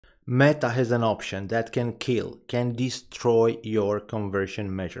Meta has an option that can destroy your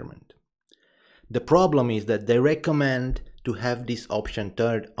conversion measurement. The problem is that they recommend to have this option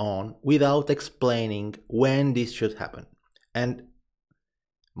turned on without explaining when this should happen. And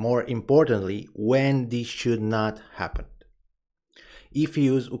more importantly, when this should not happen. If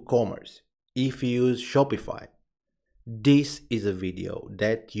you use WooCommerce, if you use Shopify, this is a video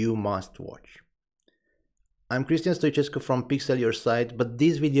that you must watch. I'm Cristian Stoicescu from Pixel Your Site, but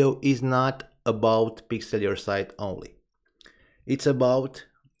this video is not about Pixel Your Site only. It's about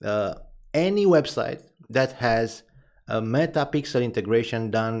any website that has a Meta Pixel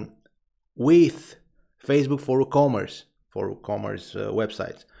integration done with Facebook for WooCommerce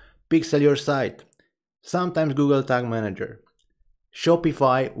websites, Pixel Your Site, sometimes Google Tag Manager,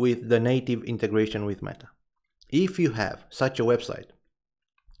 Shopify with the native integration with Meta. If you have such a website,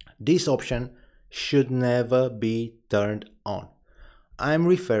 this option should never be turned on. I'm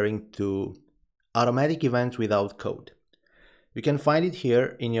referring to automatic events without code. You can find it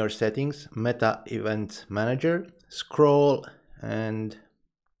here in your settings, Meta Event Manager, scroll and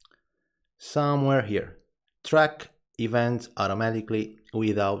somewhere here, track events automatically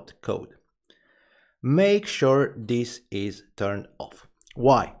without code. Make sure this is turned off.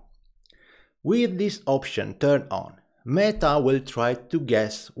 Why? With this option turned on, Meta will try to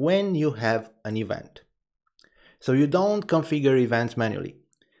guess when you have an event. So you don't configure events manually.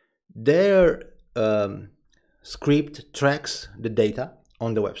 Their script tracks the data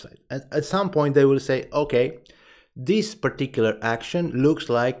on the website. At some point they will say, okay, this particular action looks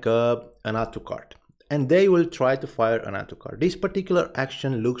like an add to cart. And they will try to fire an add to cart. This particular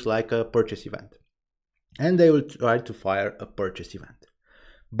action looks like a purchase event. And they will try to fire a purchase event.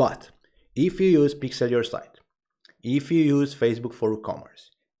 But if you use Pixel Your Site, if you use Facebook for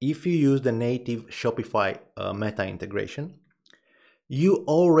WooCommerce, if you use the native Shopify Meta integration, you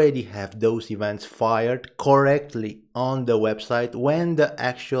already have those events fired correctly on the website when the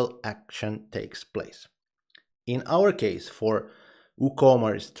actual action takes place. In our case, for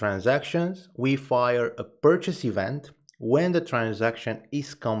WooCommerce transactions, we fire a purchase event when the transaction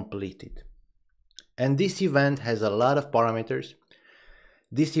is completed. And this event has a lot of parameters.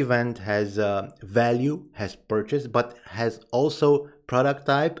 This event has value, has purchase, but has also product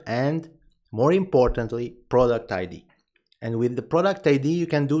type and, more importantly, product ID. And with the product ID, you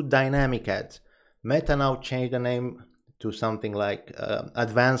can do dynamic ads. Meta now changed the name to something like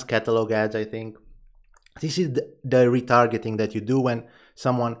advanced catalog ads, I think. This is the retargeting that you do when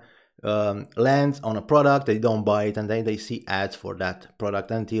someone lands on a product, they don't buy it, and then they see ads for that product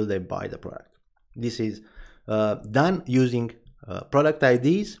until they buy the product. This is done using product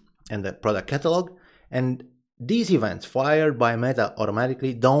IDs and the product catalog, and these events fired by Meta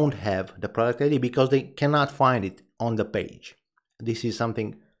automatically don't have the product ID because they cannot find it on the page. This is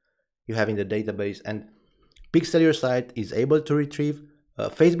something you have in the database, and Pixel Your Site is able to retrieve,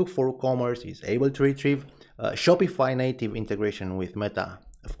 Facebook for WooCommerce is able to retrieve, Shopify native integration with Meta,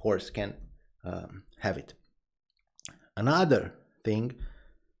 of course, can have it. Another thing,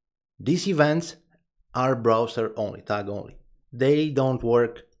 these events are browser only, tag only. They don't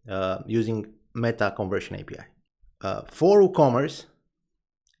work using Meta Conversion API. For WooCommerce,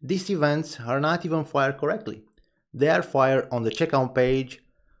 these events are not even fired correctly. They are fired on the checkout page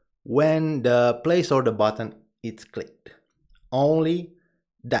when the place order button is clicked. Only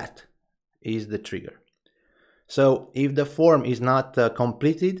that is the trigger. So if the form is not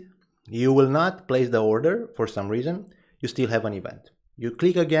completed, you will not place the order for some reason. You still have an event. You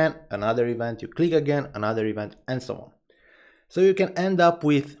click again, another event, you click again, another event, and so on. So you can end up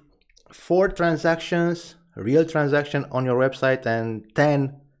with 4 transactions, real transaction on your website, and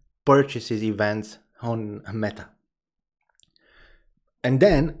 10 purchases events on Meta. And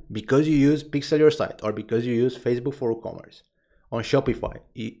then, because you use Pixel Your Site, or because you use Facebook for WooCommerce, on Shopify,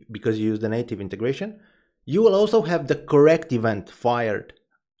 because you use the native integration, you will also have the correct event fired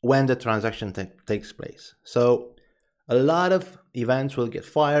when the transaction takes place. So a lot of events will get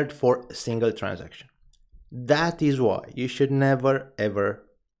fired for a single transaction. That is why you should never ever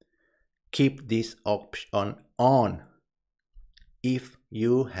keep this option on if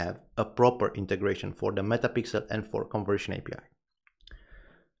you have a proper integration for the MetaPixel and for Conversion API.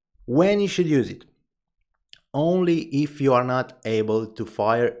 When you should use it? Only if you are not able to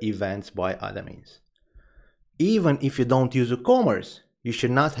fire events by other means. Even if you don't use WooCommerce, you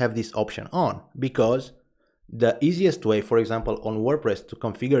should not have this option on, because the easiest way, for example, on WordPress to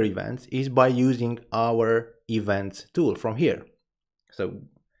configure events is by using our events tool from here. So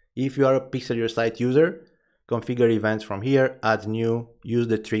if you are a Pixel Your Site user, configure events from here, add new, use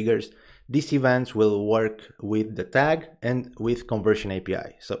the triggers. these events will work with the tag and with conversion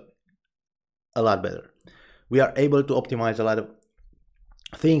API. So a lot better. We are able to optimize a lot of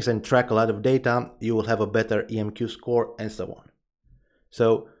things and track a lot of data. You will have a better EMQ score and so on.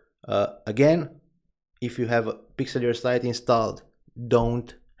 So again, if you have a Pixel Your Site installed,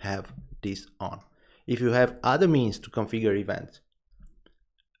 don't have this on. If you have other means to configure events,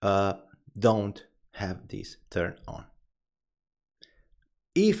 don't have this turned on.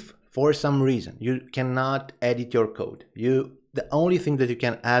 If for some reason you cannot edit your code, the only thing that you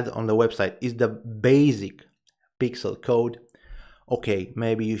can add on the website is the basic Pixel code, okay,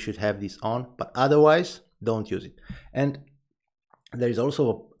 maybe you should have this on, but otherwise don't use it. And there is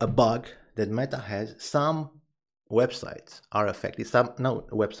also a bug that Meta has. Some websites are affected, some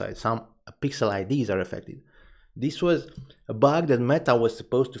Pixel IDs are affected. This was a bug that Meta was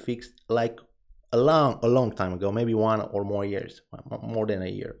supposed to fix like a long time ago, maybe 1 or more years, more than a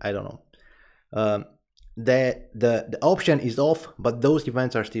year, I don't know. The option is off, but those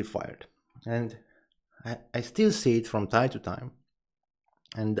events are still fired. And I still see it from time to time.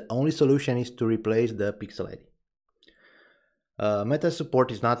 And the only solution is to replace the Pixel ID. Meta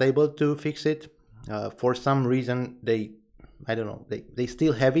support is not able to fix it. For some reason, I don't know, they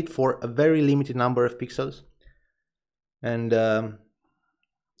still have it for a very limited number of pixels. And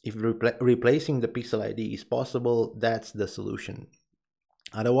if replacing the Pixel ID is possible, that's the solution.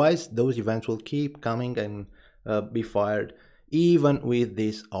 Otherwise, those events will keep coming and be fired, even with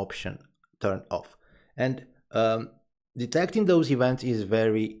this option turned off. And detecting those events is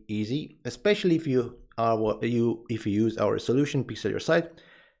very easy, especially if you use our solution, Pixel Your Site.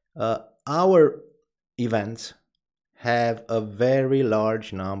 Our events have a very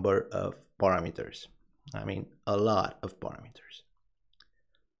large number of parameters. I mean, a lot of parameters.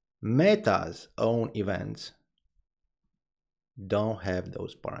 Meta's own events don't have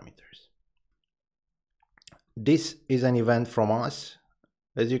those parameters. This is an event from us.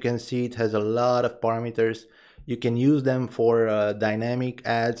 As you can see, it has a lot of parameters. You can use them for dynamic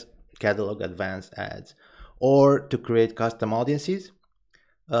ads, catalog advanced ads, or to create custom audiences.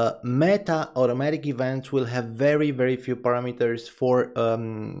 Meta automatic events will have very few parameters. For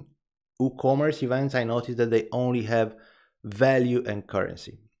WooCommerce events, I noticed that they only have value and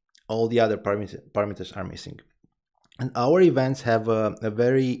currency. All the other parameters are missing. And our events have a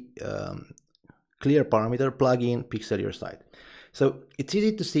very clear parameter, plugin, Pixel Your Site. So it's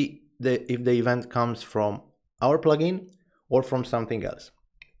easy to see if the event comes from our plugin or from something else.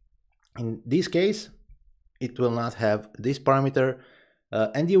 In this case, it will not have this parameter,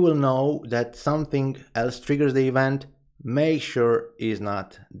 and you will know that something else triggers the event. Make sure is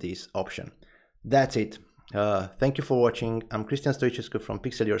not this option. That's it. Thank you for watching. I'm Cristian Stoicescu from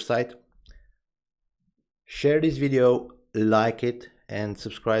Pixel Your Site. Share this video, like it, and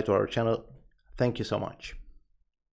subscribe to our channel. Thank you so much.